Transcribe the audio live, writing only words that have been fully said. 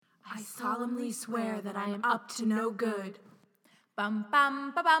solemnly swear that I am up to no good. Bum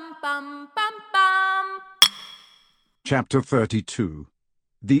bum ba bum bum bum bum. Chapter 32.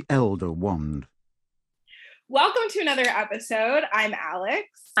 The Elder Wand. Welcome to another episode. I'm Alex.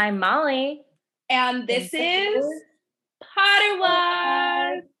 I'm Molly. And this is Potter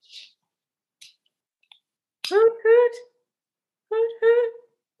Watch. Hoot, hoot. Hoot, hoot.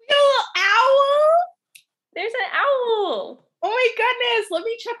 You little owl? There's an owl. Oh my goodness. Let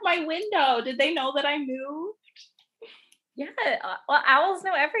me check my window. Did they know that I moved? Yeah. Well, owls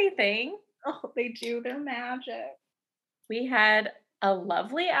know everything. Oh, they do. They're magic. We had a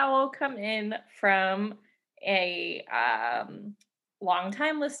lovely owl come in from a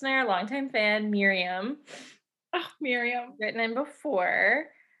longtime listener, longtime fan, Miriam. Oh, Miriam. Written in before.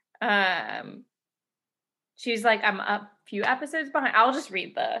 She's like, I'm a few episodes behind. I'll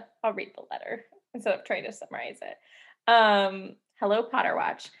read the letter instead of trying to summarize it. Hello, Potter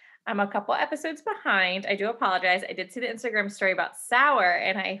Watch. I'm a couple episodes behind. I do apologize. I did see the Instagram story about Sour,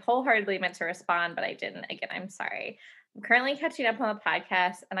 and I wholeheartedly meant to respond, but I didn't. Again, I'm sorry. I'm currently catching up on the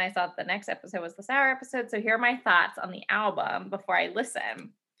podcast, and I thought the next episode was the Sour episode, so here are my thoughts on the album before I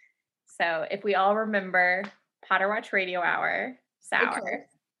listen. So if we all remember Potter Watch Radio Hour, Sour, okay.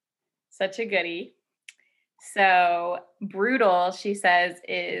 Such a goodie. So Brutal, she says,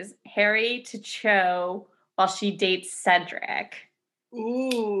 is Harry to Cho while she dates Cedric.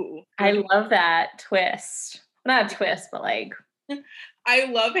 Ooh. I love that twist. Not a twist, but like. I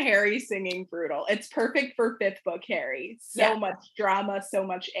love Harry singing Brutal. It's perfect for fifth book Harry. So much drama, so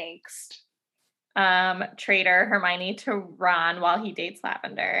much angst. Traitor Hermione to Ron while he dates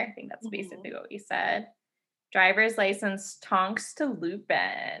Lavender. I think that's basically what we said. Driver's license Tonks to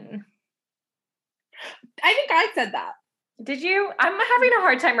Lupin. I think I said that. Did you? I'm having a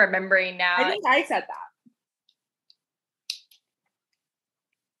hard time remembering now. I think I said that.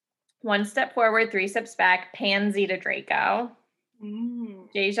 One step forward, three steps back, Pansy to Draco.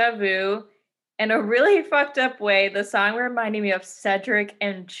 Deja vu. In a really fucked up way, the song reminded me of Cedric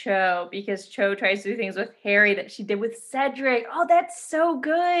and Cho because Cho tries to do things with Harry that she did with Cedric. Oh, that's so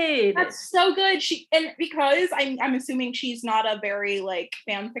good. That's so good. Because I'm assuming she's not a very like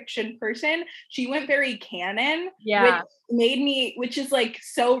fan fiction person, she went very canon. Yeah. Which is like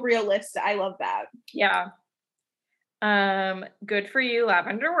so realistic. I love that. Yeah. Good for you,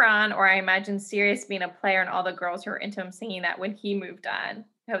 Lavender Ron, or I imagine Sirius being a player and all the girls who were into him singing that when he moved on.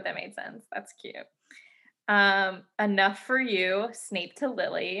 I hope that made sense. That's cute. Enough for you, Snape to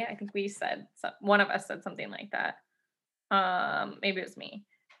Lily. I think we said, one of us said something like that. Maybe it was me.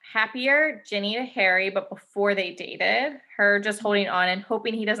 Happier, Ginny to Harry, but before they dated. Her just holding on and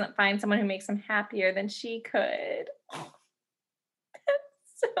hoping he doesn't find someone who makes him happier than she could.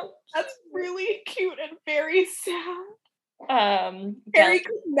 That's really cute and very sad. Harry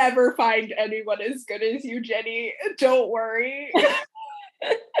could never find anyone as good as you, Jenny. Don't worry.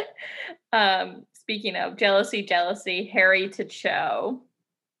 Speaking of jealousy, Harry to Cho.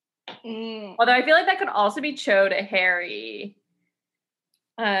 Although I feel like that could also be Cho to Harry.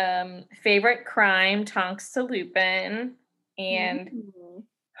 Favorite crime, Tonks to Lupin. And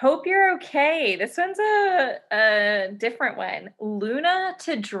hope you're okay. This one's a different one. Luna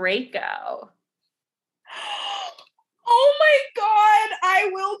to Draco. Oh my God, I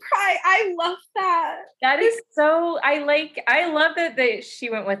will cry. I love that. That is so, I love that she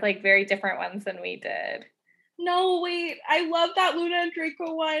went with like very different ones than we did. No, wait, I love that Luna and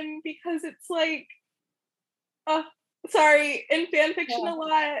Draco one because it's like, in fanfiction a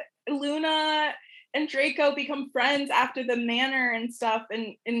lot, Luna and Draco become friends after the manor and stuff,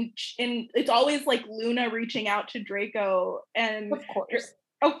 and it's always like Luna reaching out to Draco, and of course.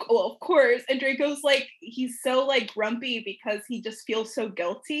 Of course. And Draco's like, he's so like grumpy because he just feels so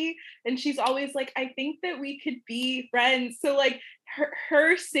guilty. And she's always like, I think that we could be friends. So like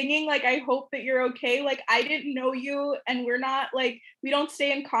her singing, like, I hope that you're okay. Like, I didn't know you and we're not like, we don't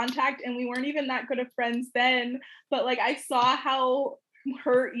stay in contact and we weren't even that good of friends then. But like, I saw how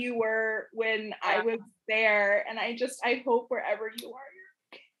hurt you were when I was there. And I hope wherever you are,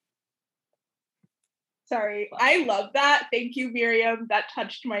 sorry. I love that. Thank you, Miriam. That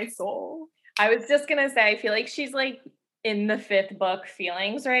touched my soul. I was just going to say, I feel like she's like in the fifth book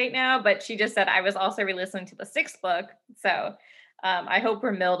feelings right now, but she just said, I was also re-listening to the sixth book. So I hope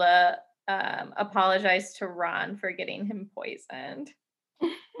Romilda apologized to Ron for getting him poisoned.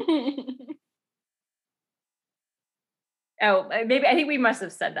 Maybe, I think we must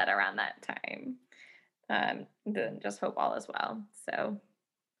have said that around that time. Then just hope all is well. So.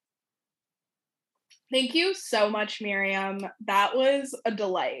 Thank you so much, Miriam. That was a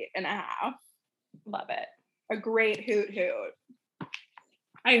delight and a half. Love it. A great hoot hoot.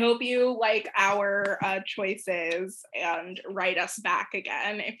 I hope you like our choices and write us back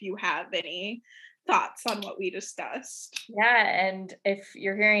again if you have any thoughts on what we discussed. Yeah, and if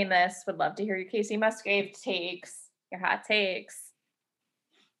you're hearing this, would love to hear your Casey Musgrave takes, your hot takes.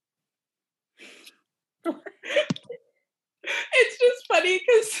 It's just funny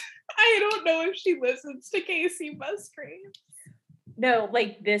because I don't know if she listens to Casey Musgrave. No,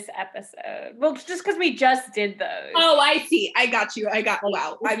 like this episode. Well, just because we just did those. Oh, I see. I got you.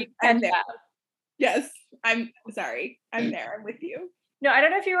 Wow. If you I'm catch there. up. Yes. I'm sorry. I'm there. I'm with you. No, I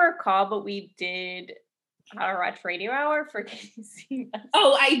don't know if you recall, but we did How to Watch Radio Hour for Casey Musgrave.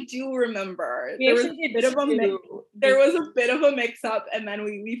 Oh, I do remember. We There was actually a bit of a mix. There was a bit of a mix-up, and then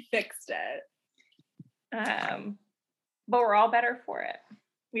we fixed it. But we're all better for it.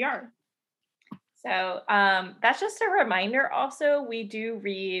 We are. So that's just a reminder. Also, we do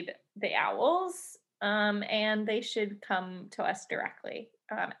read the owls, and they should come to us directly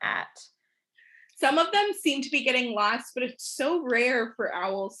at. Some of them seem to be getting lost, but it's so rare for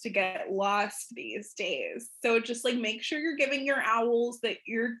owls to get lost these days. So just like make sure you're giving your owls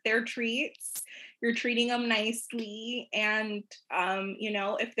their treats. You're treating them nicely. And,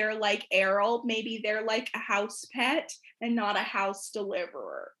 if they're like Errol, maybe they're like a house pet and not a house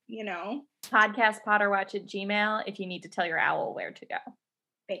deliverer, Podcast Potterwatch at Gmail if you need to tell your owl where to go.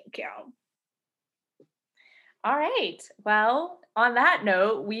 Thank you. All right. Well, on that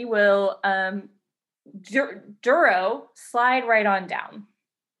note, we will Duro slide right on down.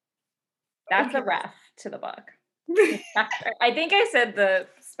 That's a ref to the book. I think I said the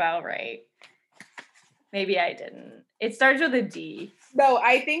spell right. Maybe I didn't. It starts with a D. No,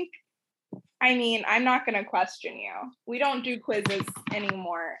 I'm not going to question you. We don't do quizzes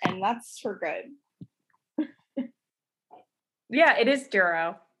anymore, and that's for good. Yeah, it is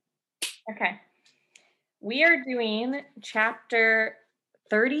Duro. Okay. We are doing chapter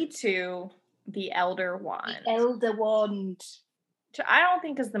 32, The Elder Wand. The Elder Wand. Which I don't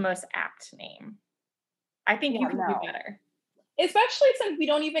think is the most apt name. I think you can do better. Especially since we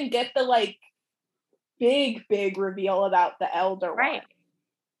don't even get the, big reveal about the Elder Wand. Right.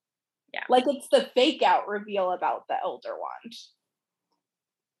 Yeah. It's the fake out reveal about the Elder Wand.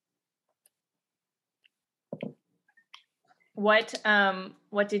 What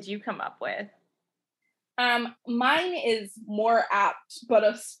did you come up with? Mine is more apt, but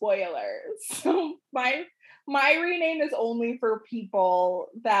a spoiler. So my rename is only for people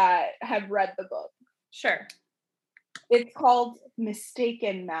that have read the book. Sure. It's called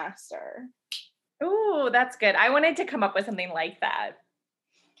Mistaken Master. Ooh, that's good. I wanted to come up with something like that.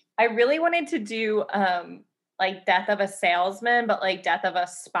 I really wanted to do Death of a Salesman, but Death of a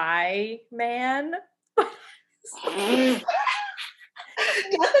Spy Man. Death of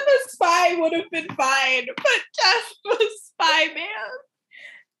a Spy would have been fine, but Death of a Spy Man.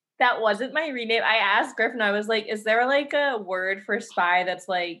 That wasn't my rename. I asked Griffin, I was like, is there a word for spy that's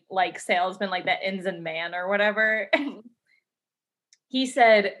like salesman, that ends in man or whatever? He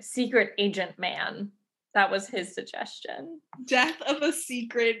said secret agent man. That was his suggestion. Death of a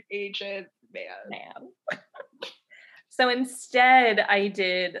secret agent man. So instead, I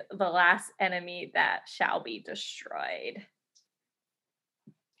did The Last Enemy That Shall Be Destroyed.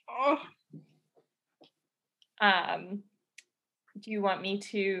 Oh. Do you want me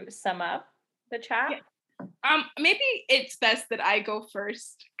to sum up the chat? Yeah. Maybe it's best that I go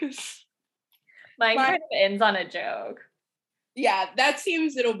first because mine kind of ends on a joke. Yeah, that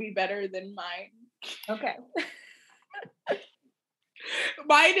seems it'll be better than mine. Okay.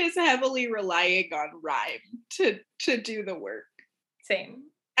 Mine is heavily relying on rhyme to do the work. Same.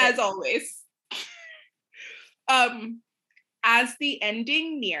 As always. As the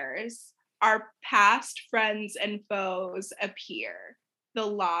ending nears, our past friends and foes appear. The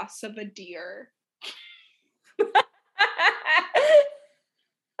loss of a deer.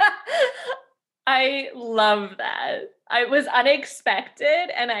 I love that. It was unexpected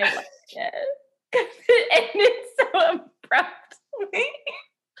and I liked it. It ended so abruptly.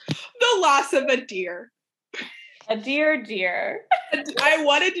 The loss of a deer. A deer. I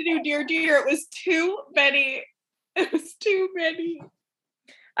wanted to do deer. It was too many.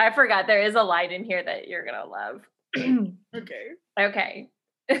 I forgot there is a line in here that you're gonna love. Okay.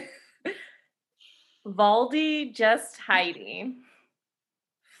 Valdi just hiding.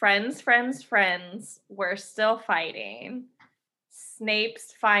 Friends, we're still fighting.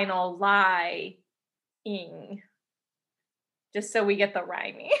 Snape's final lying. Just so we get the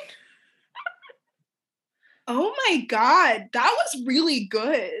rhyming. Oh my God, that was really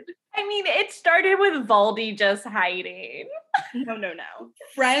good. I mean, it started with Valdi just hiding. No.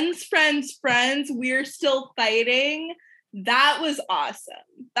 Friends, we're still fighting. That was awesome.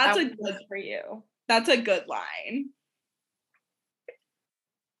 That's That a was good for you. That's a good line.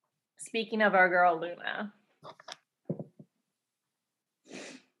 Speaking of our girl Luna.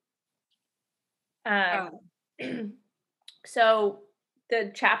 So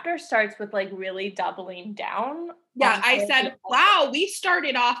the chapter starts with like really doubling down. Yeah, I said, wow, we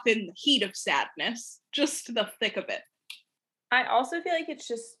started off in the heat of sadness, just the thick of it. I also feel like it's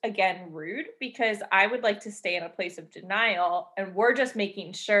just, again, rude because I would like to stay in a place of denial, and we're just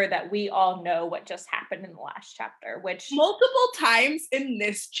making sure that we all know what just happened in the last chapter, which multiple times in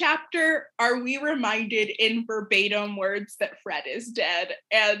this chapter are we reminded in verbatim words that Fred is dead,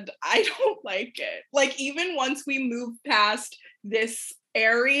 and I don't like it. Like, even once we move past this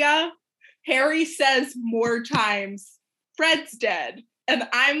area, Harry says more times, Fred's dead, and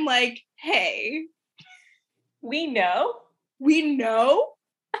I'm like, hey. We know. We know.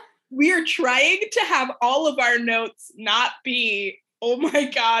 We are trying to have all of our notes not be, oh my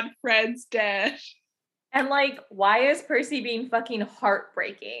God, Fred's dead. And like, why is Percy being fucking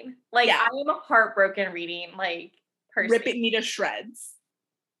heartbreaking? Like, yeah. I am heartbroken reading like Percy. Ripping me to shreds.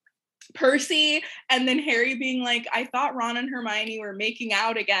 Percy, and then Harry being like, I thought Ron and Hermione were making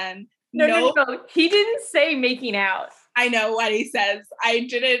out again. No. He didn't say making out. I know what he says. I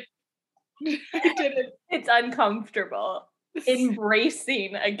didn't. It's uncomfortable.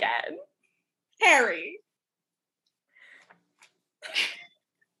 Embracing again. Harry.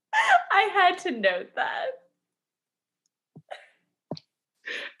 I had to note that.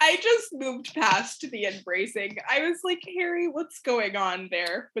 I just moved past the embracing. I was like, Harry, what's going on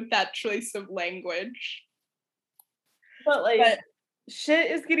there with that choice of language? But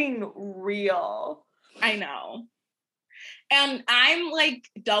shit is getting real. I know. And I'm like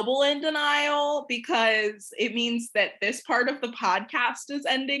double in denial because it means that this part of the podcast is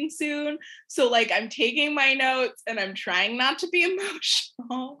ending soon. So like I'm taking my notes and I'm trying not to be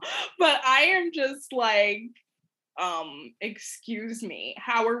emotional, but I am just like, excuse me,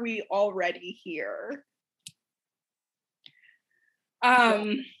 how are we already here?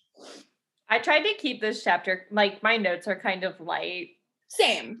 I tried to keep this chapter, like my notes are kind of light.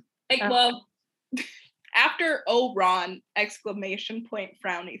 Same. Like, well, after "Oh Ron!" exclamation point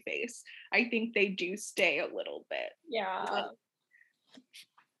frowny face, I think they do stay a little bit. Yeah.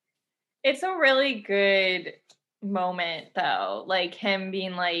 It's a really good moment though. Like him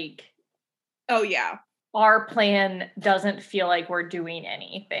being like, oh yeah, our plan doesn't feel like we're doing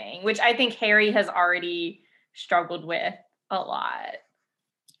anything, which I think Harry has already struggled with a lot.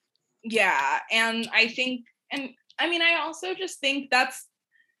 Yeah, and I think, and I mean, I also just think that's,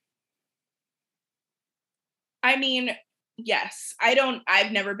 I mean, yes,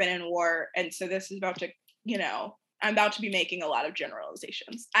 I've never been in war, and so this is about to, I'm about to be making a lot of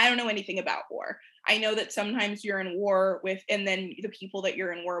generalizations. I don't know anything about war. I know that sometimes you're in war with, and then the people that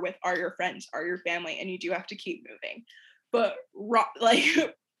you're in war with are your friends, are your family, and you do have to keep moving. But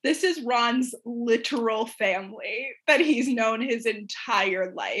this is Ron's literal family that he's known his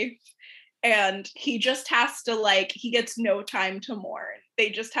entire life. And he just has to he gets no time to mourn.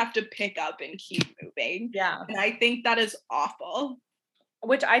 They just have to pick up and keep moving. Yeah. And I think that is awful.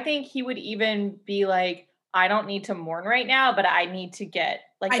 Which I think he would even be like, I don't need to mourn right now, but I need to get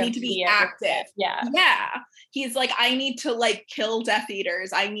I need to be active. Yeah. Yeah. He's like, I need to kill Death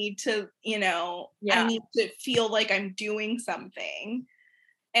Eaters. I need to, I need to feel like I'm doing something.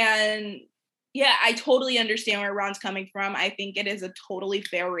 And yeah, I totally understand where Ron's coming from. I think it is a totally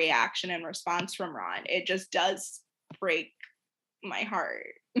fair reaction and response from Ron. It just does break my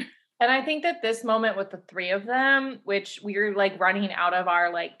heart. And I think that this moment with the three of them, which we're running out of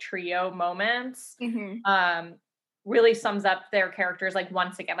our trio moments, really sums up their characters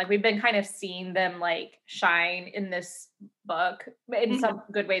once again. We've been kind of seeing them shine in this book in some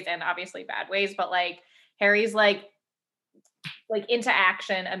good ways and obviously bad ways, but Harry's into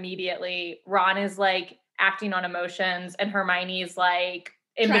action immediately. Ron is acting on emotions, and Hermione's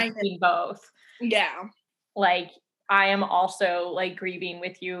in between both. Yeah. I am also grieving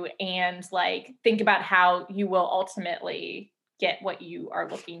with you, and think about how you will ultimately get what you are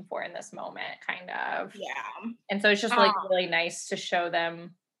looking for in this moment, kind of. Yeah. And so it's just really nice to show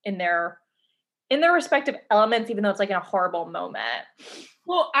them in their respective elements, even though it's in a horrible moment.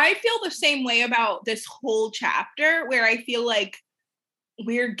 Well, I feel the same way about this whole chapter, where I feel like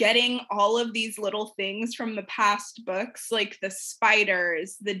we're getting all of these little things from the past books, like the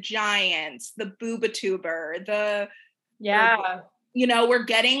spiders, the giants, the boobatuber, we're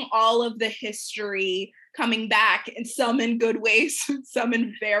getting all of the history coming back, and some in good ways, some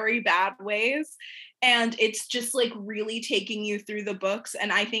in very bad ways. And it's just like really taking you through the books.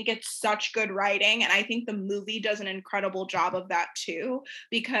 And I think it's such good writing. And I think the movie does an incredible job of that too,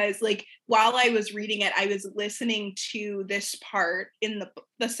 because like while I was reading it, I was listening to this part in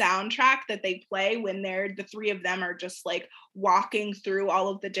the soundtrack that they play when the three of them are just like walking through all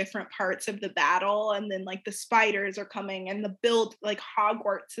of the different parts of the battle. And then like the spiders are coming and the build, like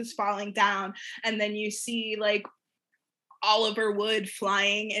Hogwarts is falling down. And then you see like Oliver Wood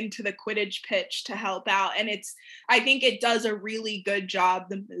flying into the Quidditch pitch to help out. And I think it does a really good job,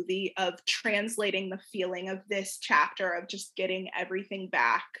 the movie, of translating the feeling of this chapter of just getting everything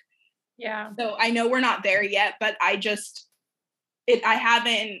back. Yeah. So I know we're not there yet, but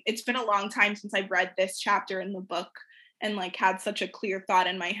it's been a long time since I've read this chapter in the book and like had such a clear thought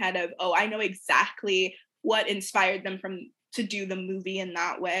in my head of, oh, I know exactly what inspired them to do the movie in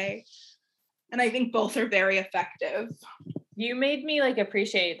that way. And I think both are very effective. You made me like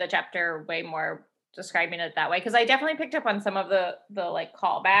appreciate the chapter way more describing it that way, because I definitely picked up on some of the like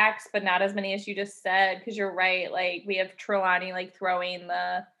callbacks, but not as many as you just said, because you're right. Like we have Trelawney like throwing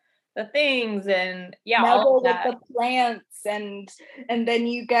the things and all of that. With the plants and then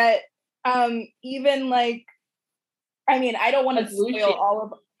you get even like, I mean, I don't want to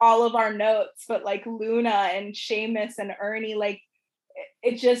spoil all of our notes, but like Luna and Seamus and Ernie, like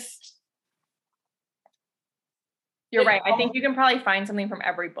it just. You're right. I think you can probably find something from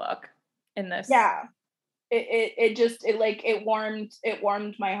every book in this. Yeah. It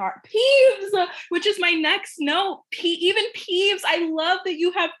warmed my heart. Peeves, which is my next note. Even Peeves, I love that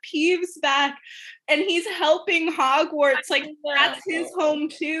you have Peeves back and he's helping Hogwarts. Like that's his home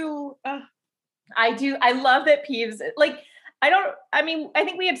too. I do. I love that Peeves, like, I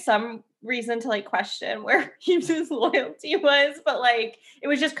think we had some reason to like question where Peeves' loyalty was, but like, it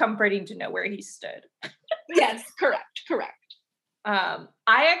was just comforting to know where he stood. Yes, correct. I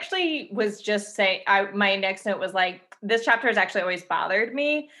actually was just saying, my next note was like, this chapter has actually always bothered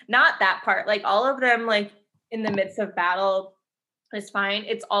me. Not that part, like all of them, like in the midst of battle is fine.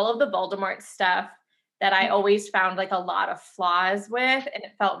 It's all of the Voldemort stuff that I always found like a lot of flaws with, and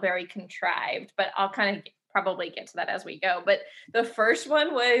it felt very contrived, but I'll kind of probably get to that as we go. But the first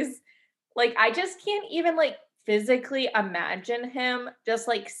one was like, I just can't even like physically imagine him just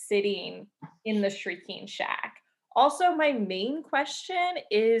like sitting in the Shrieking Shack. Also, my main question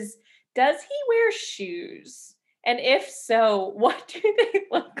is, does he wear shoes? And if so, what do they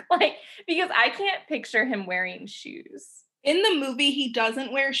look like? Because I can't picture him wearing shoes. In the movie, he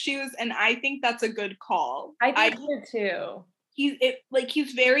doesn't wear shoes, and I think that's a good call. I think so too.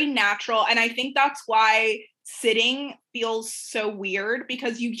 He's very natural, and I think that's why sitting feels so weird,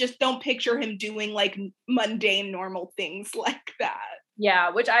 because you just don't picture him doing like mundane normal things like that.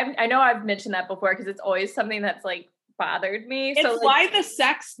 Yeah, which I know I've mentioned that before, because it's always something that's like bothered me. It's so like,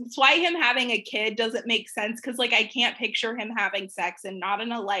 it's why him having a kid doesn't make sense, because like I can't picture him having sex, and not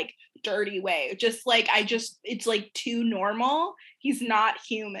in a like dirty way. Just like it's like too normal. He's not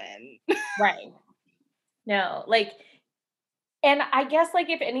human. Right. No, like, and I guess like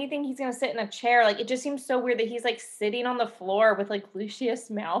if anything, he's gonna sit in a chair. Like it just seems so weird that he's like sitting on the floor with like Lucius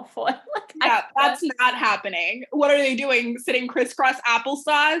Malfoy. Like, yeah, that's not happening. What are they doing? Sitting crisscross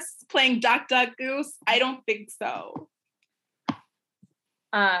applesauce, playing Duck Duck Goose? I don't think so.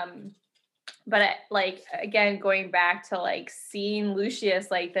 But like again, going back to like seeing Lucius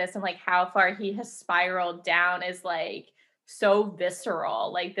like this and like how far he has spiraled down is like so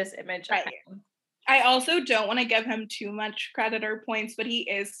visceral. Like this image of him. I also don't want to give him too much credit or points, but he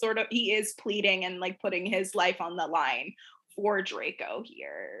is pleading and like putting his life on the line for Draco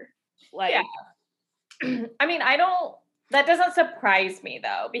here. Like, yeah. I mean, that doesn't surprise me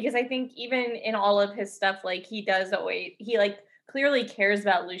though, because I think even in all of his stuff, like he like clearly cares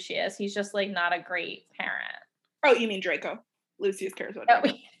about Lucius. He's just like not a great parent. Oh, you mean Draco? Lucius cares about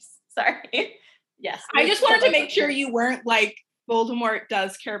Draco. Sorry. Yes. I just wanted to make sure you weren't like, Voldemort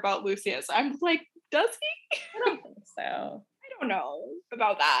does care about Lucius. I'm like, does he? I don't think so. I don't know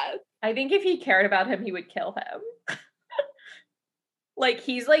about that. I think if he cared about him, he would kill him. Like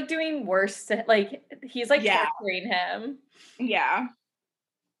he's like doing worse like he's like torturing him. Yeah.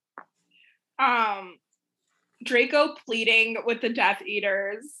 Draco pleading with the Death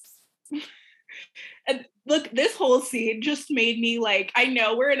Eaters. And look, this whole scene just made me like, I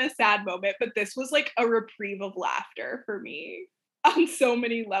know we're in a sad moment, but this was like a reprieve of laughter for me on so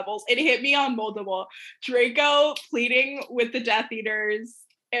many levels. It hit me on multiple. Draco pleading with the Death Eaters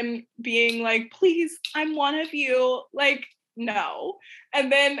and being like, please, I'm one of you. Like, no.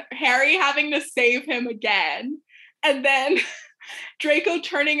 And then Harry having to save him again. And then Draco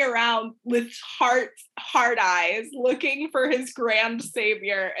turning around with hard eyes, looking for his grand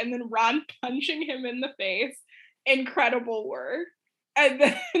savior, and then Ron punching him in the face. Incredible work. And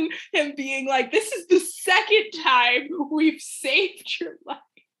then him being like, this is the second time we've saved your life.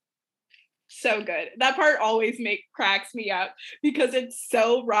 So good. That part always cracks me up because it's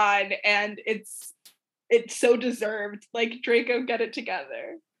so Ron and it's so deserved. Like, Draco, get it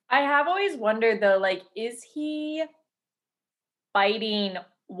together. I have always wondered though, like, is he fighting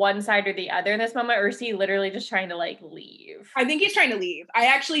one side or the other in this moment, or is he literally just trying to like leave? I think he's trying to leave. I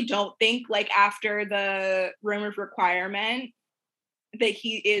actually don't think, like, after the Room of Requirement that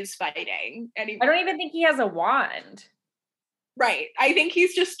he is fighting anymore. I don't even think he has a wand. Right. I think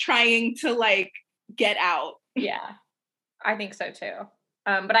he's just trying to like get out. Yeah, I think so too.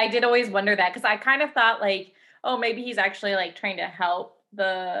 But I did always wonder that because I kind of thought like, oh, maybe he's actually like trying to help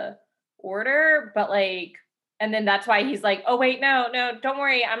the order, but like, and then that's why he's like, oh wait, no, don't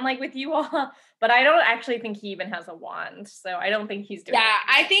worry, I'm like with you all. But I don't actually think he even has a wand, so I don't think he's doing. Yeah,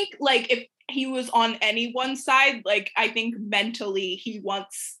 I think like if he was on anyone's side, like I think mentally he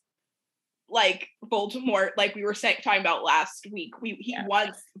wants like Voldemort, like we were talking about last week, he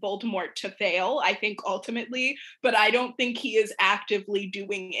wants Voldemort to fail, I think ultimately, but I don't think he is actively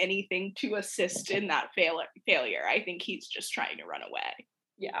doing anything to assist in that failure. I think he's just trying to run away.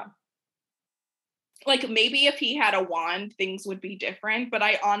 Yeah. Like maybe if he had a wand, things would be different, but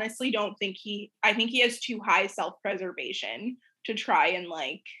I honestly don't think I think he has too high self-preservation to try and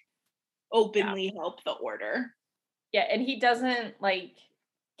like openly help the order. Yeah, and he doesn't like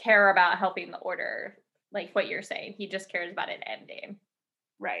care about helping the order, like what you're saying. He just cares about an ending.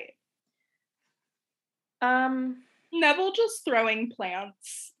 Right. Neville just throwing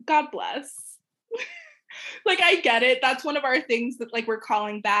plants. God bless. Like, I get it. That's one of our things that like we're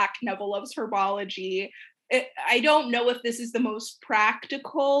calling back. Neville loves herbology. I don't know if this is the most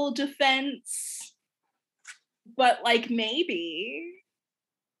practical defense, but like maybe.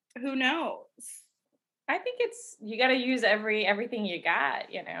 Who knows? I think you got to use everything you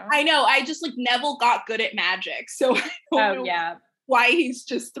got, you know. I know. I just like Neville got good at magic, so I don't know why he's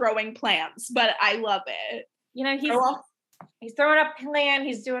just throwing plants, but I love it. You know, he's throwing a plant,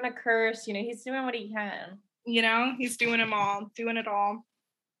 he's doing a curse, you know, he's doing what he can. You know, he's doing it all.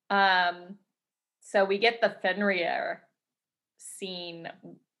 So we get the Fenrir scene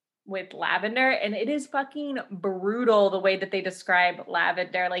with Lavender, and it is fucking brutal the way that they describe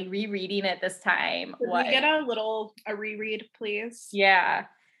Lavender. Like rereading it this time. Could we get a reread, please? Yeah.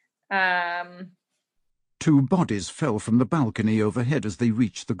 Two bodies fell from the balcony overhead as they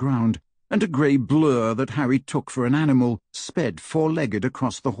reached the ground, and a grey blur that Harry took for an animal sped four-legged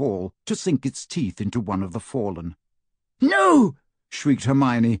across the hall to sink its teeth into one of the fallen. "No!" shrieked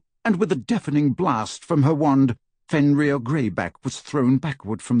Hermione, and with a deafening blast from her wand, Fenrir Greyback was thrown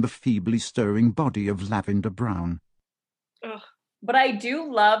backward from the feebly stirring body of Lavender Brown. Ugh. But I do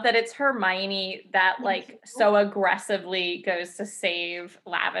love that it's Hermione that like so aggressively goes to save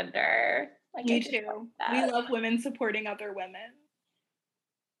Lavender. Like, Me too. We love women supporting other women.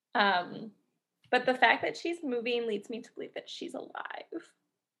 But the fact that she's moving leads me to believe that she's alive.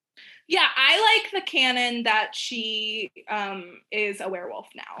 Yeah, I like the canon that she is a werewolf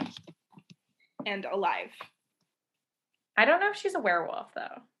now and alive. I don't know if she's a werewolf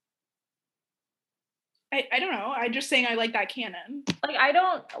though. I don't know. I'm just saying I like that canon. Like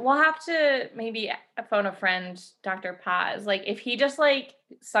we'll have to maybe phone a friend, Dr. Paz. Like if he just like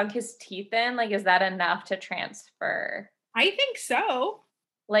sunk his teeth in, like is that enough to transfer? I think so.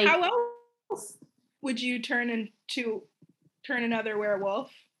 Like how else would you turn another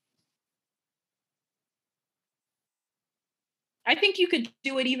werewolf? I think you could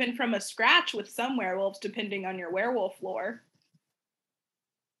do it even from a scratch with some werewolves, depending on your werewolf lore.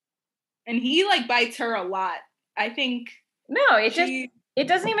 And he like bites her a lot. I think. No, it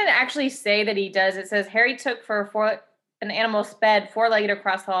doesn't even actually say that he does. It says Harry took an animal sped four-legged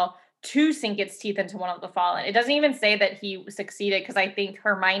across the hall to sink its teeth into one of the fallen. It doesn't even say that he succeeded because I think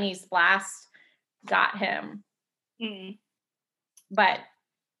Hermione's blast got him. Mm. But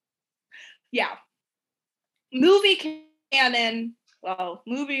yeah, movie canon. Well,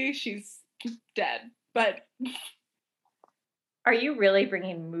 movie, she's dead. But are you really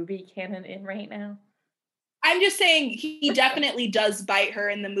bringing movie canon in right now? I'm just saying he definitely does bite her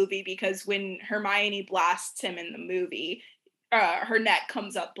in the movie because when Hermione blasts him in the movie, her neck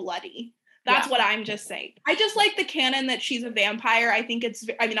comes up bloody. That's what I'm just saying. I just like the canon that she's a vampire.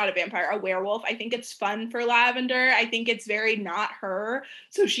 Not a vampire, a werewolf. I think it's fun for Lavender. I think it's very not her.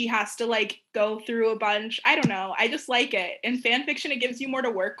 So she has to like go through a bunch. I don't know. I just like it. In fan fiction, it gives you more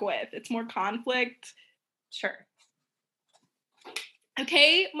to work with. It's more conflict. Sure.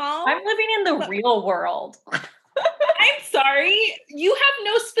 Okay, Mom? I'm living in the real world. I'm sorry. You have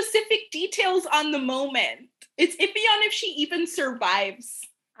no specific details on the moment. It's iffy on if she even survives.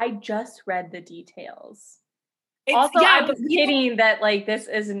 I just read the details. It's, also, yeah, I was kidding that like this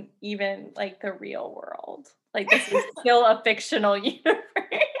isn't even like the real world. Like this is still a fictional universe.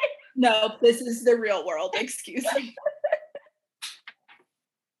 No, this is the real world. Excuse me.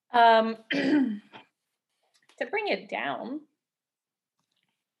 To bring it down,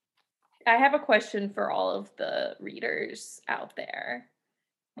 I have a question for all of the readers out there,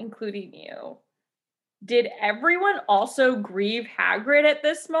 including you. Did everyone also grieve Hagrid at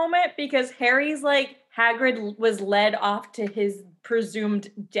this moment? Because Harry's like, Hagrid was led off to his presumed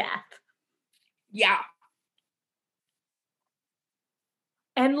death. Yeah.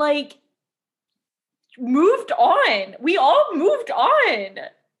 And like, moved on. We all moved on.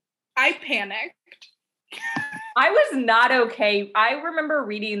 I panicked. I was not okay. I remember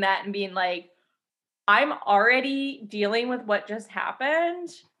reading that and being like, I'm already dealing with what just happened.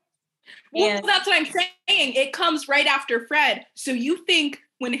 Well, that's what I'm saying. It comes right after Fred. So you think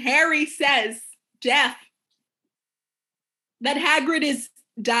when Harry says death, that Hagrid is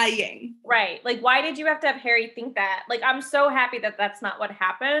dying. Right. Like, why did you have to have Harry think that? Like, I'm so happy that that's not what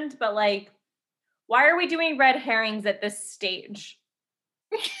happened, but like, why are we doing red herrings at this stage?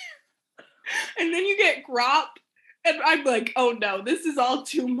 And then you get Grop, and I'm like, oh no, this is all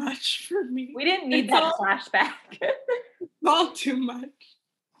too much for me. We didn't need that flashback. It's all too much.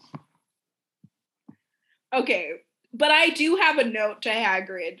 Okay, but I do have a note to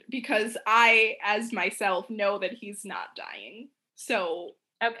Hagrid because I, as myself, know that he's not dying. So...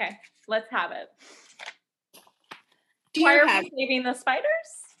 Okay, let's have it. Dear Why are Hagrid, we saving the spiders?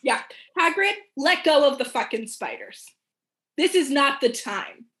 Yeah, Hagrid, let go of the fucking spiders. This is not the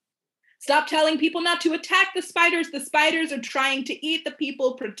time. Stop telling people not to attack the spiders. The spiders are trying to eat the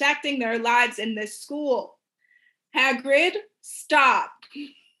people protecting their lives in this school. Hagrid, stop.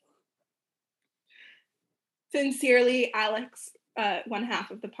 Sincerely, Alex, one half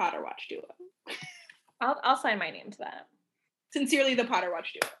of the Potter Watch duo. I'll sign my name to that. Sincerely, the Potter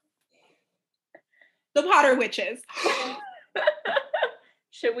Watch duo. The Potter Witches.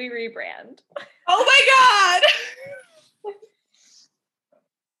 Should we rebrand? Oh my God!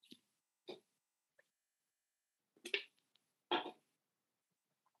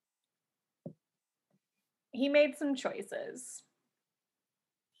 He made some choices.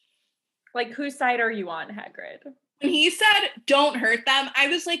 Like, whose side are you on, Hagrid? When he said, don't hurt them, I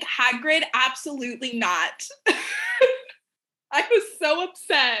was like, Hagrid, absolutely not. I was so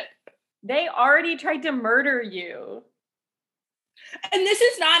upset. They already tried to murder you. And this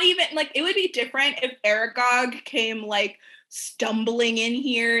is not even, like, it would be different if Aragog came, like, stumbling in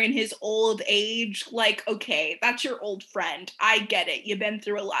here in his old age. Like, okay, that's your old friend. I get it. You've been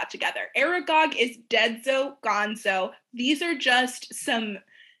through a lot together. Aragog is deadzo, gonzo. These are just some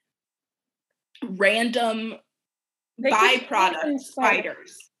random byproduct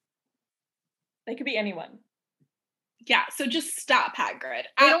spiders. They could be anyone. Yeah, so just stop, Hagrid.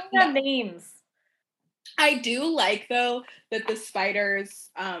 They don't have names. I do like, though, that the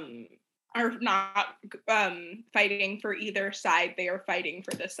spiders are not fighting for either side. They are fighting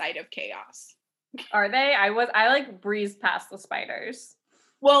for the side of chaos. Are they? I like breezed past the spiders.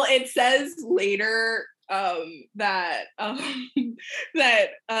 Well, it says later that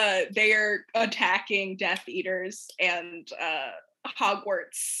they are attacking Death Eaters and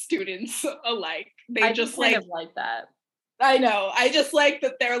Hogwarts students alike. They just kind of like that. I know. I just like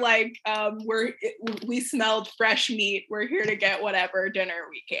that they're like, we smelled fresh meat. We're here to get whatever dinner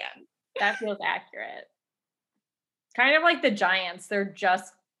we can. That feels accurate. Kind of like the Giants. They're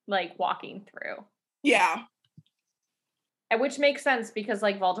just like walking through. Yeah. And which makes sense because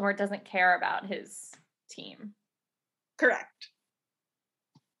like Voldemort doesn't care about his team. Correct.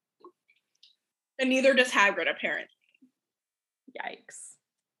 And neither does Hagrid, apparently. Yikes.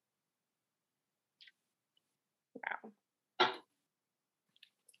 Wow.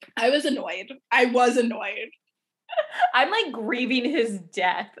 I was annoyed. I'm like grieving his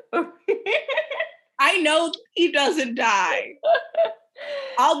death. I know he doesn't die.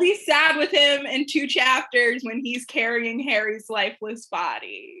 I'll be sad with him in 2 chapters when he's carrying Harry's lifeless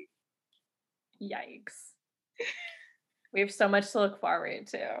body. Yikes. We have so much to look forward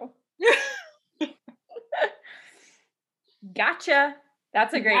to. Gotcha.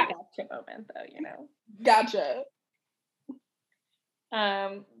 That's a great gotcha moment, though, you know. Gotcha.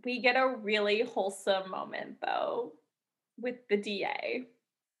 We get a really wholesome moment, though, with the DA.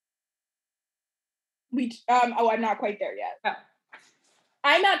 I'm not quite there yet. Oh.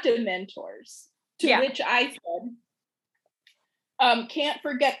 I'm at Dementors, to which I said, Can't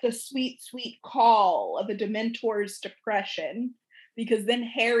forget the sweet, sweet call of a Dementor's depression, because then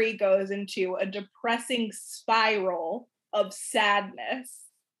Harry goes into a depressing spiral of sadness,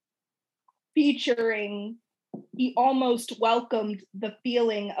 featuring he almost welcomed the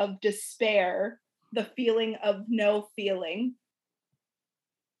feeling of despair, the feeling of no feeling.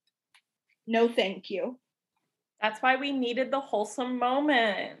 No, thank you. That's why we needed the wholesome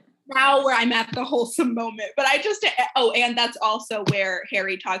moment. Now where I'm at the wholesome moment. But and that's also where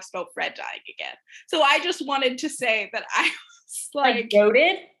Harry talks about Fred dying again. So I just wanted to say that I was like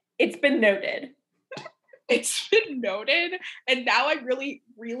noted? It's been noted. It's been noted. And now I'm really,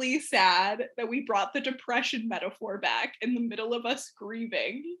 really sad that we brought the depression metaphor back in the middle of us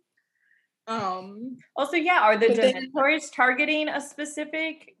grieving. Also, yeah, are the Dementors targeting a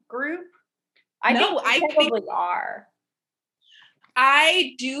specific group? I think they probably are.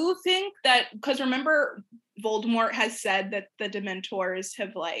 I do think that, because remember, Voldemort has said that the Dementors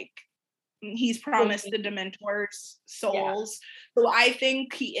have he's promised the Dementors souls. Yeah. So I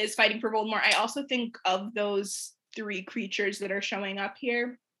think he is fighting for Voldemort. I also think of those 3 creatures that are showing up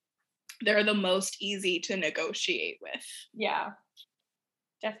here, they're the most easy to negotiate with. Yeah,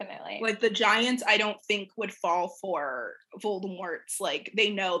 definitely. Like the giants, I don't think would fall for Voldemort's, they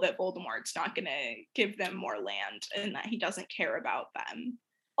know that Voldemort's not going to give them more land and that he doesn't care about them.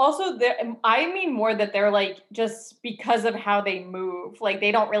 Also, I mean more that they're just because of how they move,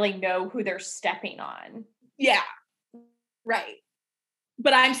 they don't really know who they're stepping on. Yeah, right.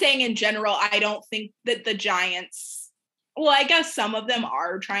 But I'm saying in general, I don't think that the giants, well, I guess some of them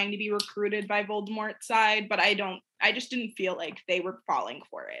are trying to be recruited by Voldemort's side, but I just didn't feel like they were falling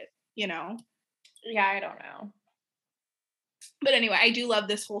for it, you know? Yeah, I don't know. But anyway, I do love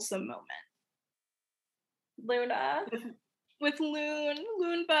this wholesome moment. Luna. With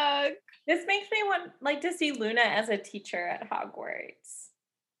Loonbug. This makes me want to see Luna as a teacher at Hogwarts.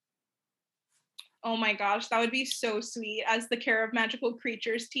 Oh my gosh, that would be so sweet as the Care of Magical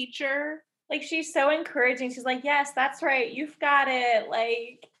Creatures teacher. She's so encouraging. She's like, yes, that's right. You've got it.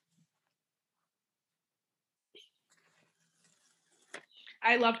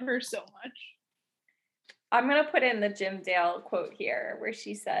 I love her so much. I'm going to put in the Jim Dale quote here where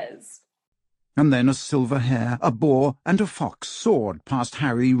she says, and then a silver hare, a boar, and a fox soared past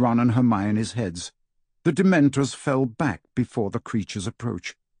Harry, Ron, and Hermione's heads. The Dementors fell back before the creature's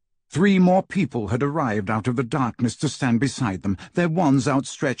approach. 3 more people had arrived out of the darkness to stand beside them, their wands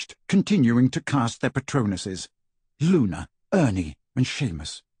outstretched, continuing to cast their Patronuses. Luna, Ernie, and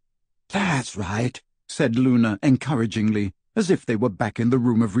Seamus. "That's right," said Luna encouragingly, as if they were back in the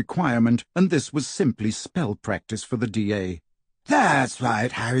room of requirement, and this was simply spell practice for the DA. "That's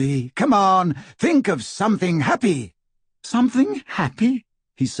right, Harry. Come on, think of something happy." "Something happy?"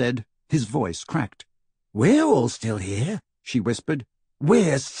 he said, his voice cracked. "We're all still here," she whispered.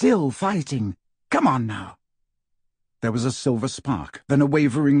 "We're still fighting. Come on now." There was a silver spark, then a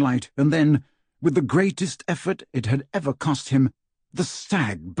wavering light, and then, with the greatest effort it had ever cost him, the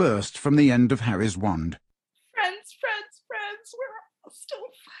stag burst from the end of Harry's wand. Friends, we're all still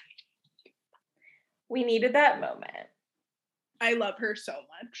fighting. We needed that moment. I love her so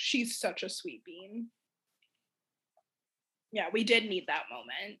much. She's such a sweet bean. Yeah, we did need that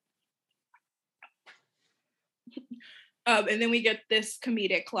moment. And then we get this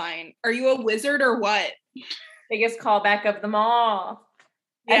comedic line. "Are you a wizard or what?" Biggest callback of them all.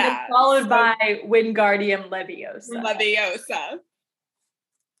 Yeah, and then followed by Wingardium Leviosa.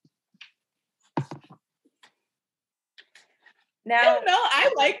 Now, I don't know.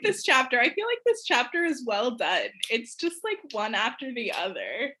 I like this chapter. I feel like this chapter is well done. It's just one after the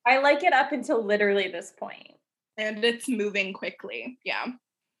other. I like it up until literally this point. And it's moving quickly. Yeah.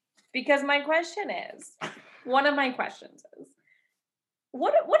 Because one of my questions is,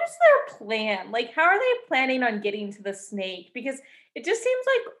 what is their plan? How are they planning on getting to the snake? Because it just seems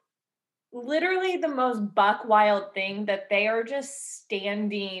like literally the most buck wild thing that they are just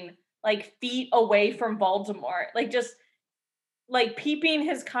standing feet away from Voldemort. Just peeping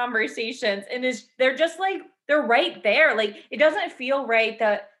his conversations, and they're just they're right there. It doesn't feel right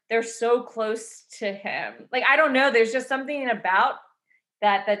that they're so close to him. I don't know. There's just something about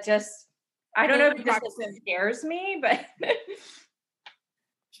that just, I don't know if it just scares me, but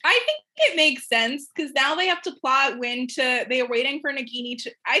I think it makes sense because now they have to plot they are waiting for Nagini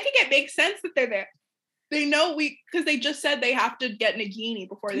I think it makes sense that they're there. They know because they just said they have to get Nagini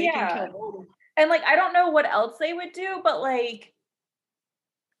before they can kill Voldemort. And I don't know what else they would do, but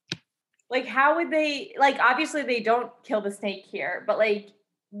how would they, obviously they don't kill the snake here, but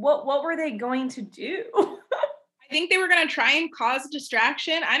what were they going to do? I think they were going to try and cause a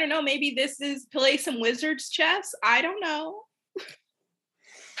distraction. I don't know. Maybe this is play some wizard's chess. I don't know.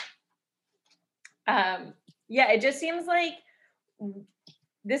 Yeah, it just seems like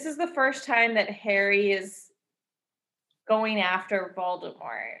this is the first time that Harry is going after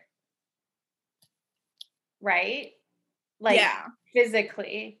Voldemort. Right? Like,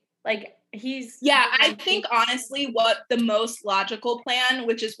 physically. Like, he's... Yeah, I think, honestly, what the most logical plan,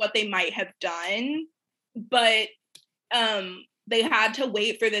 which is what they might have done, but they had to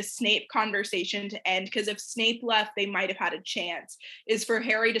wait for this Snape conversation to end, because if Snape left, they might have had a chance, is for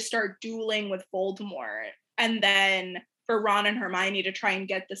Harry to start dueling with Voldemort, and then for Ron and Hermione to try and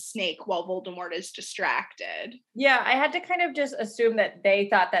get the snake while Voldemort is distracted. Yeah, I had to kind of just assume that they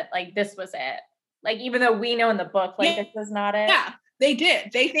thought that, like, this was it. Like, even though we know in the book, like, this was not it. Yeah, they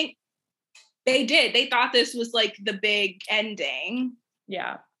did. They did. They thought this was, like, the big ending.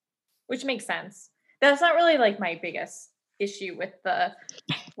 Yeah, which makes sense. That's not really, like, my biggest issue with the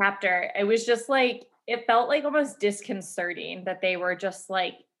chapter. It was just, like, it felt, like, almost disconcerting that they were just,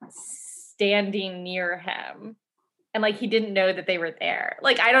 like, standing near him. And, like, he didn't know that they were there.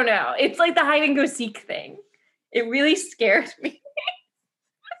 Like, I don't know. It's like the hide and go seek thing. It really scared me.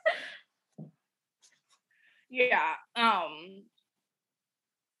 Yeah.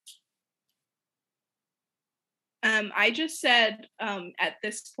 I just said at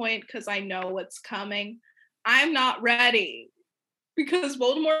this point, because I know what's coming, I'm not ready, because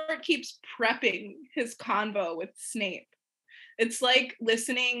Voldemort keeps prepping his convo with Snape. It's like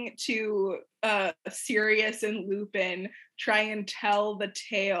listening to Sirius and Lupin try and tell the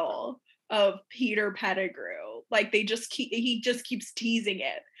tale of Peter Pettigrew. Like, he just keeps teasing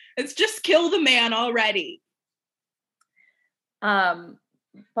it. It's just kill the man already.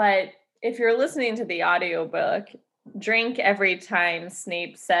 But if you're listening to the audiobook, drink every time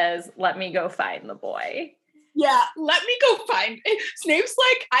Snape says, "Let me go find the boy." Yeah, let me go find it. Snape's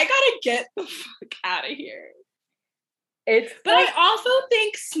like, I gotta get the fuck out of here. But I also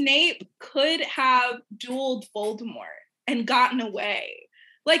think Snape could have dueled Voldemort and gotten away.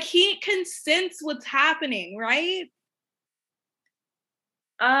 Like, he can sense what's happening, right?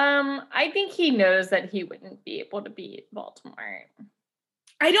 I think he knows that he wouldn't be able to beat Voldemort.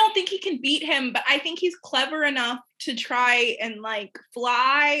 I don't think he can beat him, but I think he's clever enough to try and, like,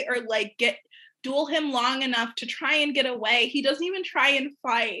 fly or, like, duel him long enough to try and get away. He doesn't even try and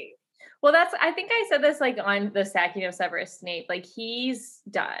fight. Well, I think I said this, like, on the Sacking of Severus Snape. Like, he's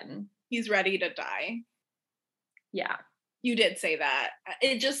done. He's ready to die. Yeah. You did say that.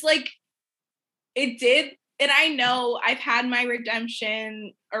 It just, like, it did. And I know I've had my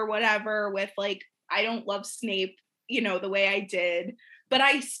redemption or whatever with, like, I don't love Snape, you know, the way I did. But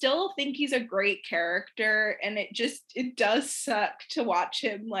I still think he's a great character. And it does suck to watch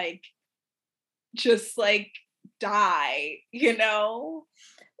him, like, just, like, die, you know?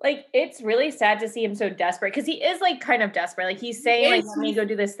 Like, it's really sad to see him so desperate, because he is, like, kind of desperate. Like, he's saying, like, let me go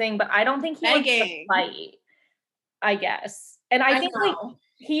do this thing, but I don't think he wants to fight, I guess. And I think, like,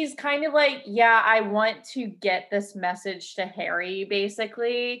 he's kind of like, yeah, I want to get this message to Harry,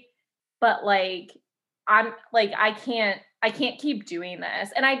 basically, but, like, I'm, like, I can't keep doing this.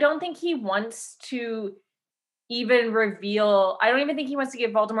 And I don't think he wants to even reveal, I don't even think he wants to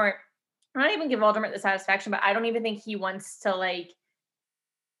give Voldemort, not even give Voldemort the satisfaction, but I don't even think he wants to, like,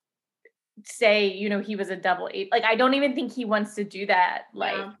 say, you know, he was a double eight. Like, I don't even think he wants to do that.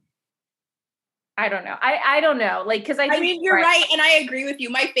 Like, yeah. I don't know. I don't know. Like, because I mean, you're right. And I agree with you.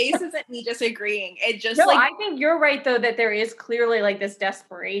 My face isn't me disagreeing. It just, no, like, I think you're right, though, that there is clearly, like, this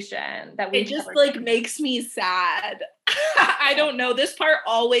desperation that it just, like, makes me sad. I don't know. This part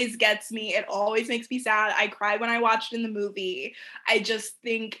always gets me. It always makes me sad. I cried when I watched in the movie. I just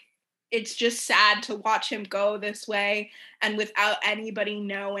think it's just sad to watch him go this way, and without anybody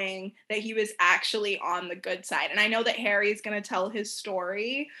knowing that he was actually on the good side. And I know that Harry's going to tell his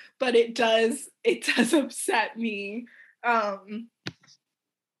story, but it does upset me. I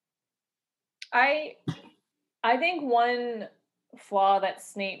think one flaw that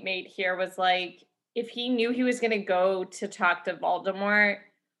Snape made here was, like, if he knew he was going to go to talk to Voldemort,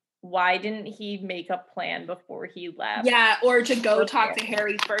 why didn't he make a plan before he left? Yeah, or to go talk to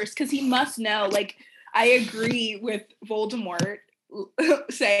Harry first, because he must know. Like, I agree with Voldemort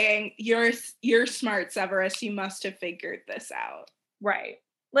saying, you're smart, Severus, you must have figured this out. Right.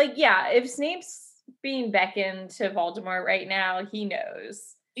 Like, yeah, if Snape's being beckoned to Voldemort right now, he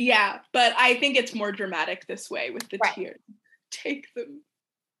knows. Yeah, but I think it's more dramatic this way with the tears. Take them.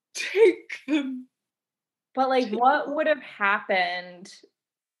 Take them. But, like, what would have happened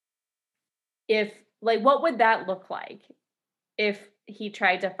if, like, what would that look like if he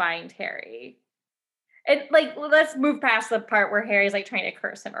tried to find Harry? And like, let's move past the part where Harry's like trying to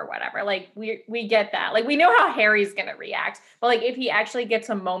curse him or whatever. Like we get that. Like we know how Harry's gonna react, but like if he actually gets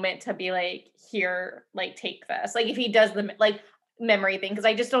a moment to be like, here, like take this. Like if he does the like memory thing, because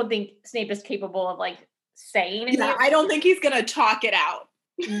I just don't think Snape is capable of like saying it. Yeah, I don't think he's gonna talk it out.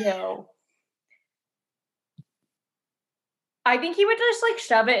 No. I think he would just like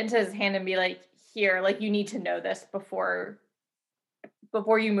shove it into his hand and be like, here, like you need to know this before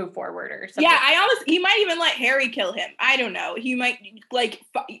you move forward or something. Yeah, he might even let Harry kill him. I don't know. He might like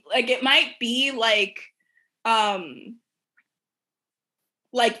it might be like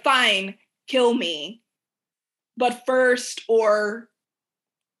fine, kill me. But first, or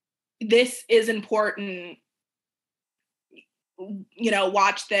this is important. You know,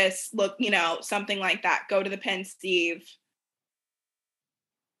 watch this, look, you know, something like that. Go to the Pensieve.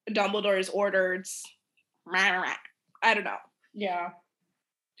 Dumbledore's orders. I don't know. Yeah.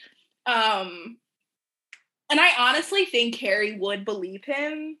 And I honestly think Harry would believe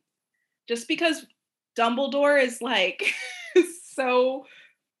him just because Dumbledore is like so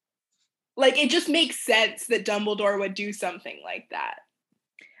like it just makes sense that Dumbledore would do something like that.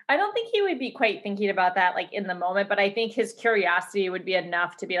 I don't think he would be quite thinking about that like in the moment, but I think his curiosity would be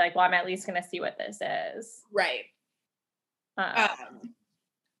enough to be like, well, I'm at least going to see what this is. Right.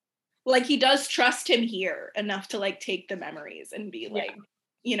 Like he does trust him here enough to like take the memories and be like,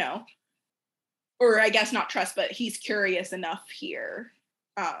 you know, or I guess not trust, but he's curious enough here.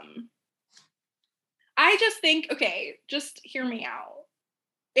 I just think, okay, just hear me out.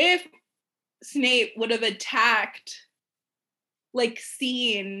 If Snape would have attacked, like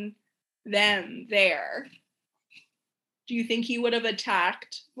seen them there, do you think he would have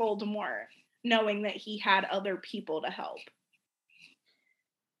attacked Voldemort knowing that he had other people to help?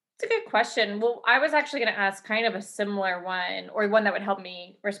 It's a good question. Well, I was actually going to ask kind of a similar one, or one that would help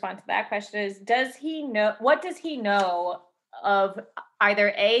me respond to that question is, what does he know of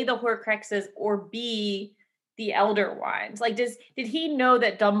either A, the Horcruxes, or B, the Elder Wands? Like, did he know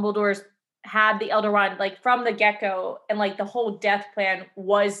that Dumbledore's had the Elder Wand, like, from the get-go, and, like, the whole death plan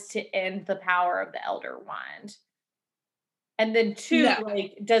was to end the power of the Elder Wand? And then two,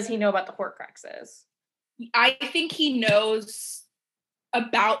 like, does he know about the Horcruxes? I think he knows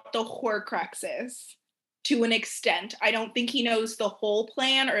about the Horcruxes to an extent. I don't think he knows the whole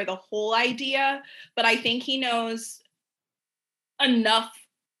plan or the whole idea, but I think he knows enough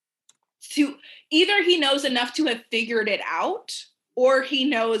to have figured it out, or he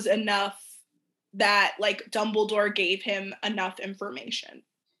knows enough that like Dumbledore gave him enough information.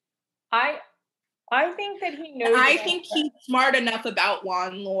 I think that he knows. I think he's smart enough about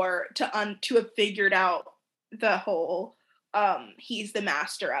wand lore to have figured out the whole he's the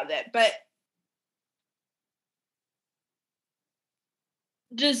master of it. But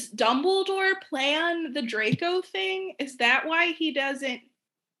does Dumbledore plan the Draco thing? Is that why he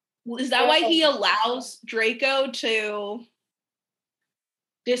allows Draco to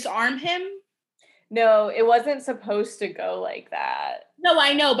disarm him? No, it wasn't supposed to go like that. No,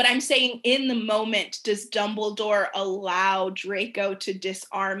 I know, but I'm saying in the moment, does Dumbledore allow Draco to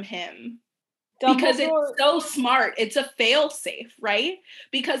disarm him? Because it's so smart. It's a fail-safe, right?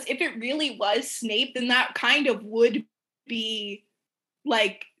 Because if it really was Snape, then that kind of would be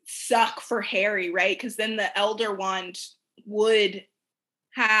like suck for Harry, right? Because then the Elder Wand would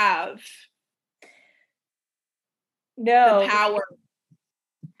have the power.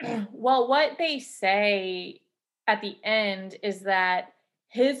 Well, what they say at the end is that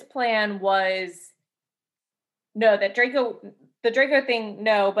his plan was that the Draco thing,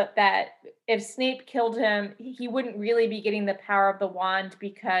 but that if Snape killed him, he wouldn't really be getting the power of the wand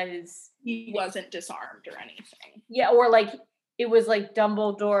because he wasn't disarmed or anything. Yeah, or like it was like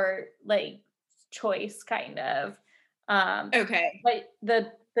Dumbledore like choice kind of. Okay. But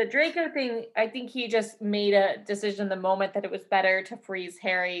the Draco thing, I think he just made a decision in the moment that it was better to freeze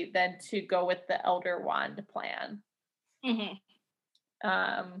Harry than to go with the Elder Wand plan. Mm-hmm.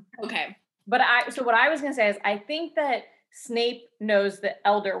 Okay. But what I was going to say is I think that Snape knows the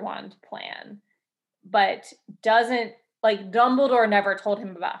Elder Wand plan, but doesn't, like, Dumbledore never told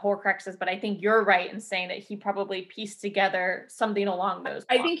him about Horcruxes, but I think you're right in saying that he probably pieced together something along those lines.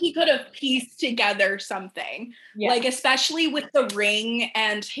 I think he could have pieced together something, like especially with the ring,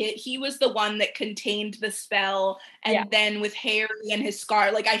 and he was the one that contained the spell, and then with Harry and his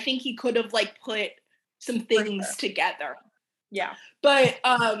scar, like I think he could have like put some things together. Yeah. But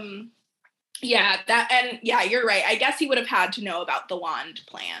you're right. I guess he would have had to know about the wand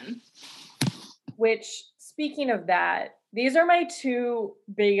plan. Which, speaking of that, these are my two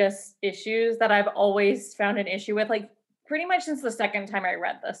biggest issues that I've always found an issue with, like pretty much since the second time I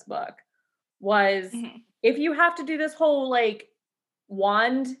read this book. was if you have to do this whole like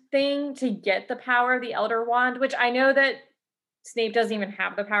wand thing to get the power of the Elder Wand, which I know that Snape doesn't even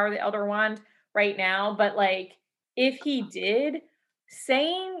have the power of the Elder Wand right now, but like if he did,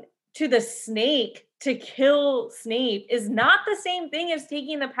 saying to the snake to kill Snape is not the same thing as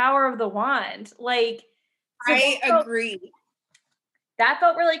taking the power of the wand. Like, so I agree. That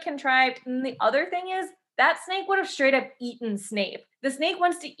felt really contrived. And the other thing is that snake would have straight up eaten Snape. The snake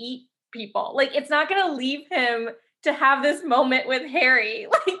wants to eat people. Like, it's not going to leave him to have this moment with Harry.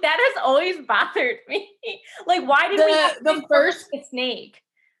 Like, that has always bothered me. Like, why did we have the first snake?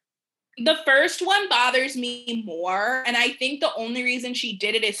 The first one bothers me more, and I think the only reason she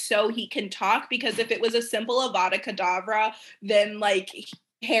did it is so he can talk, because if it was a simple Avada Kedavra, then, like,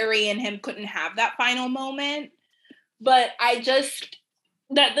 Harry and him couldn't have that final moment. But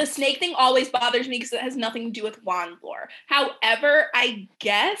that the snake thing always bothers me because it has nothing to do with wand lore. However, I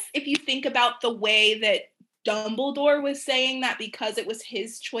guess if you think about the way that Dumbledore was saying that because it was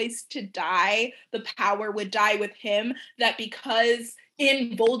his choice to die, the power would die with him, that because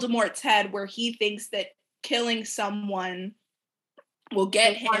in Voldemort's head where he thinks that killing someone will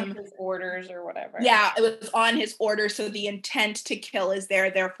get him his orders or whatever. Yeah, it was on his order, so the intent to kill is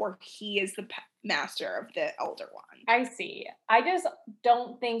there, therefore he is the master of the Elder Wand. I see. I just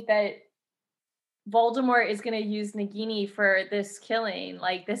don't think that Voldemort is going to use Nagini for this killing.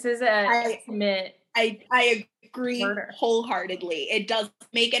 Like, this is I agree murder. Wholeheartedly. It doesn't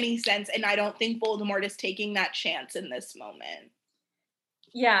make any sense, and I don't think Voldemort is taking that chance in this moment.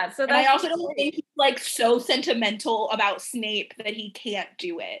 Yeah, so I also don't think he's like so sentimental about Snape that he can't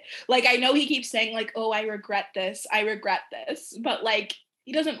do it. Like, I know he keeps saying like, "Oh, I regret this," but like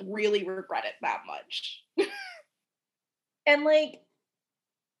he doesn't really regret it that much. And like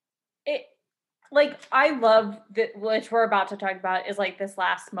it, like I love that, which we're about to talk about, is like this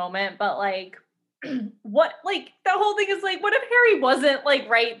last moment, but like what, like the whole thing is like, what if Harry wasn't like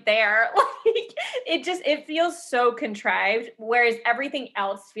right there? Like it feels so contrived, whereas everything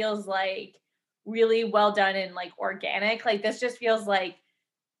else feels like really well done and like organic. Like this just feels like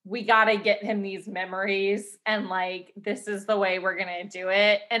we got to get him these memories, and like this is the way we're gonna do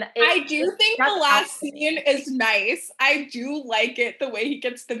it. And I do think the last scene is nice. I do like it, the way he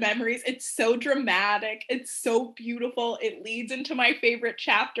gets the memories. It's so dramatic. It's so beautiful. It leads into my favorite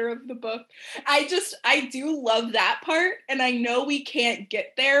chapter of the book. I do love that part, and I know we can't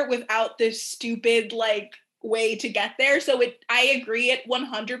get there without this stupid like way to get there. So I agree, it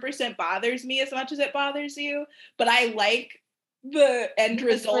 100% bothers me as much as it bothers you, but I like the end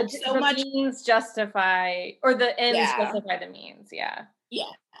result so much. The means justify, or the ends justify the means. Yeah.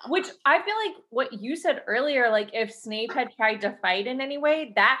 Which I feel like what you said earlier, like if Snape had tried to fight in any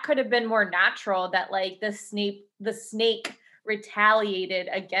way, that could have been more natural, that like the snake retaliated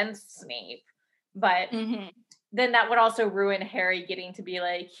against Snape. But then that would also ruin Harry getting to be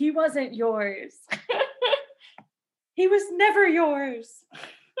like, he wasn't yours. He was never yours.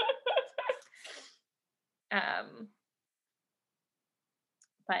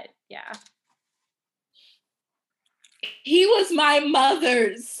 But yeah. He was my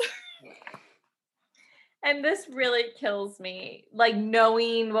mother's. And this really kills me. Like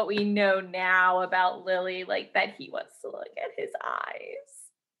knowing what we know now about Lily, like that he wants to look at his eyes.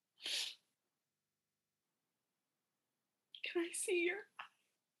 Can I see your eyes?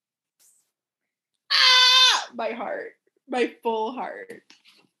 Ah! My heart. My full heart.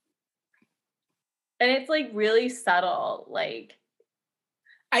 And it's like really subtle. Like,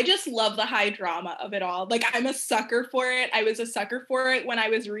 I just love the high drama of it all. Like, I'm a sucker for it. I was a sucker for it when I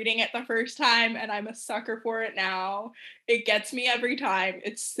was reading it the first time, and I'm a sucker for it now. It gets me every time.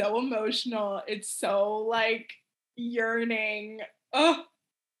 It's so emotional. It's so, like, yearning. Oh.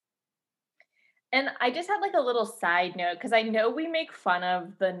 And I just had, like, a little side note, because I know we make fun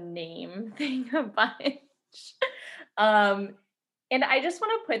of the name thing a bunch. And I just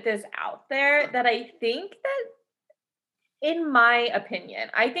want to put this out there that I think that, in my opinion,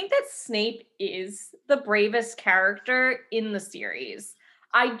 I think that Snape is the bravest character in the series.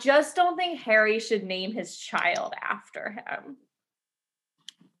 I just don't think Harry should name his child after him.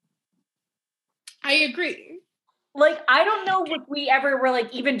 I agree. Like, I don't know if we ever were,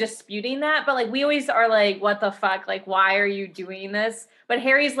 like, even disputing that, but, like, we always are like, what the fuck? Like, why are you doing this? But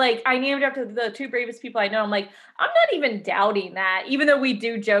Harry's like, I named after the two bravest people I know. I'm like, I'm not even doubting that, even though we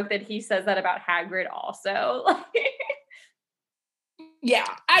do joke that he says that about Hagrid also. Yeah,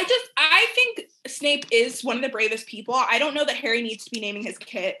 I think Snape is one of the bravest people. I don't know that Harry needs to be naming his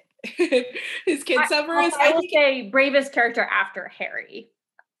kid Severus. I would say bravest character after Harry.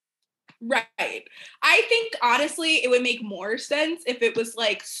 Right. I think honestly it would make more sense if it was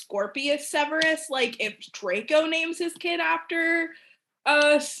like Scorpius Severus, like if Draco names his kid after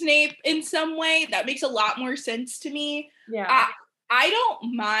Snape in some way. That makes a lot more sense to me. Yeah. I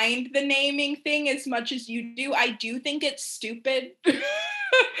don't mind the naming thing as much as you do. I do think it's stupid.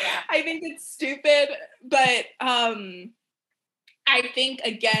 I think it's stupid, but I think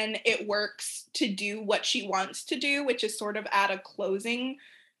again it works to do what she wants to do, which is sort of add a closing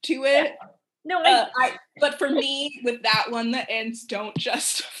to it. Yeah. No, but for me, with that one, the ends don't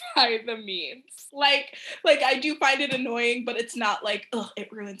justify the means. Like I do find it annoying, but it's not like, ugh,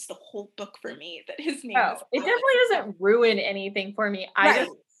 it ruins the whole book for me that his name is. It definitely doesn't ruin anything for me. I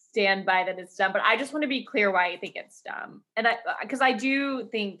just stand by that it's dumb, but I just want to be clear why I think it's dumb. And because I do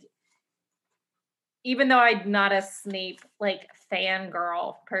think, even though I'm not a Snape like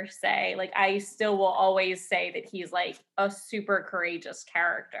fangirl per se, like I still will always say that he's like a super courageous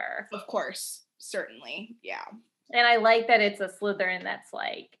character. Of course, certainly, yeah. And I like that it's a Slytherin that's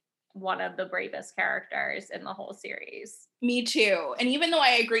like one of the bravest characters in the whole series. Me too. And even though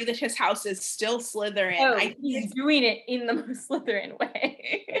I agree that his house is still Slytherin, he's doing it in the most Slytherin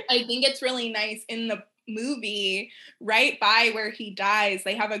way. I think it's really nice in the movie, right by where he dies,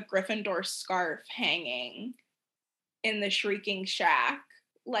 they have a Gryffindor scarf hanging in the Shrieking Shack.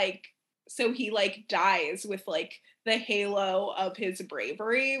 Like, so he like dies with like the halo of his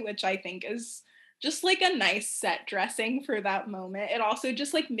bravery, which I think is just like a nice set dressing for that moment. It also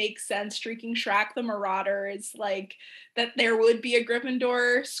just like makes sense. Shrieking Shack, the Marauders, like that there would be a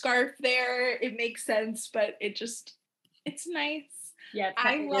Gryffindor scarf there. It makes sense, but it's nice. Yeah,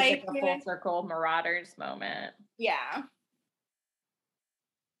 I like a full circle Marauders moment. Yeah.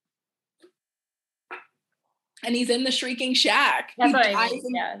 And he's in the Shrieking Shack. That's what I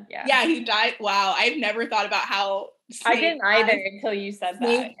mean. Yeah, he died. Wow, I've never thought about how Snape I didn't either until you said that.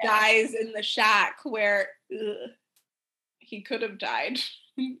 Snape dies in the shack where he could have died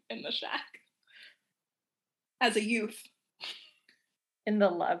in the shack as a youth. In the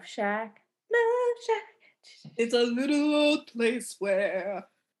Love Shack. Love Shack. It's a little old place where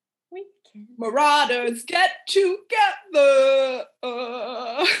Marauders get together.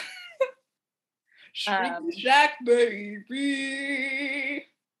 Shrieking Shack, baby.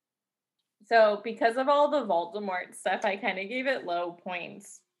 So because of all the Voldemort stuff, I kind of gave it low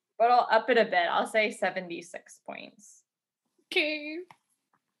points, but I'll up it a bit. I'll say 76 points. Okay.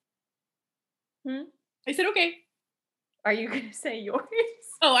 I said okay. Are you going to say yours?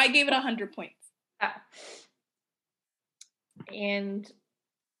 Oh, I gave it 100 points. Ah. And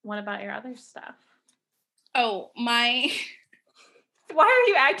what about your other stuff? Oh, my... Why are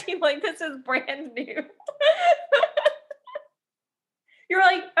you acting like this is brand new? You're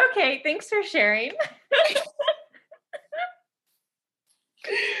like, okay, thanks for sharing.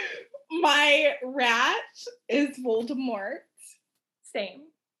 My rat is Voldemort. Same.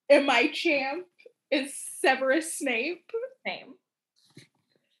 And my champ is Severus Snape. Same.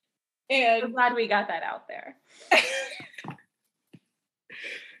 And I'm glad we got that out there.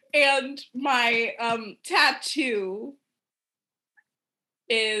 And my tattoo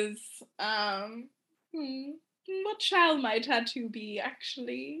is what shall my tattoo be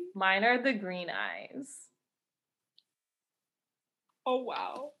actually? Mine are the green eyes. Oh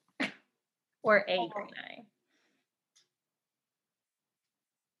wow. Or a green eye.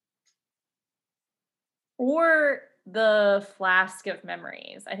 Or the Flask of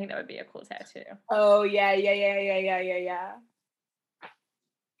Memories. I think that would be a cool tattoo. Oh yeah.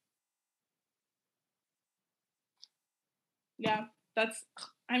 Yeah, that's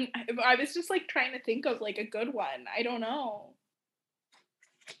I was just like trying to think of like a good one. I don't know.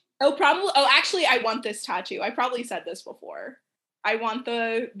 Actually I want this tattoo. I probably said this before. I want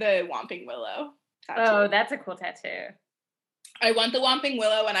the Whomping Willow tattoo. Oh, that's a cool tattoo. I want the Whomping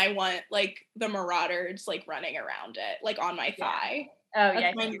Willow and I want like the Marauders like running around it, like on my thigh. Oh,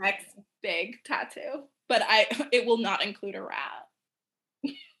 that's my next big tattoo. But it will not include a rat.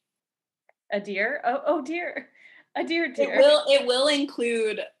 A deer? Oh dear. A deer. It will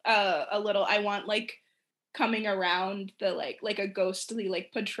include a little. I want like coming around the like a ghostly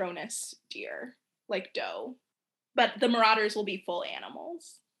like Patronus deer, like doe. But the Marauders will be full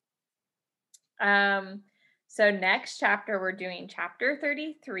animals. So next chapter we're doing chapter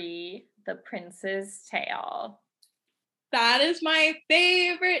 33, The Prince's Tale. That is my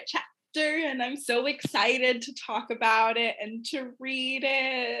favorite chapter. And I'm so excited to talk about it and to read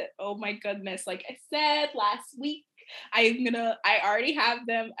it. Oh my goodness. Like I said last week, I already have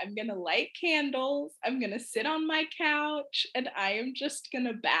them. I'm gonna light candles. I'm gonna sit on my couch and I am just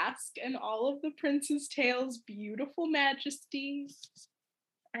gonna bask in all of the Prince's Tale's beautiful majesty.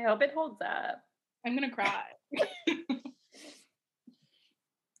 I hope it holds up. I'm gonna cry.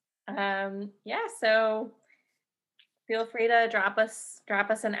 Yeah, so feel free to drop us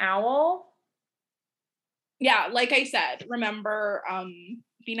an owl. Yeah, like I said, remember,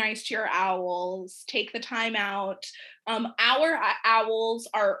 be nice to your owls, take the time out. Our owls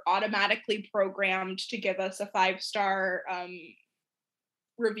are automatically programmed to give us a 5-star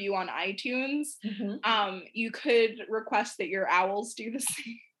review on iTunes. Mm-hmm. You could request that your owls do the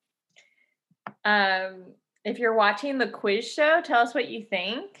same. If you're watching the quiz show, tell us what you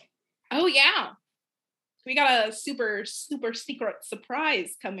think. Oh yeah, we got a super secret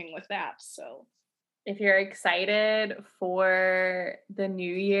surprise coming with that. So if you're excited for the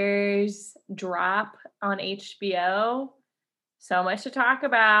New Year's drop on HBO, so much to talk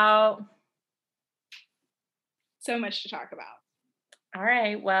about. So much to talk about. All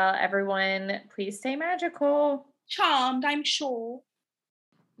right. Well, everyone, please stay magical. Charmed, I'm sure.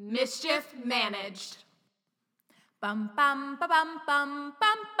 Mischief managed. Bum bum ba bum bum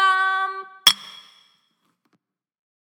bum bum.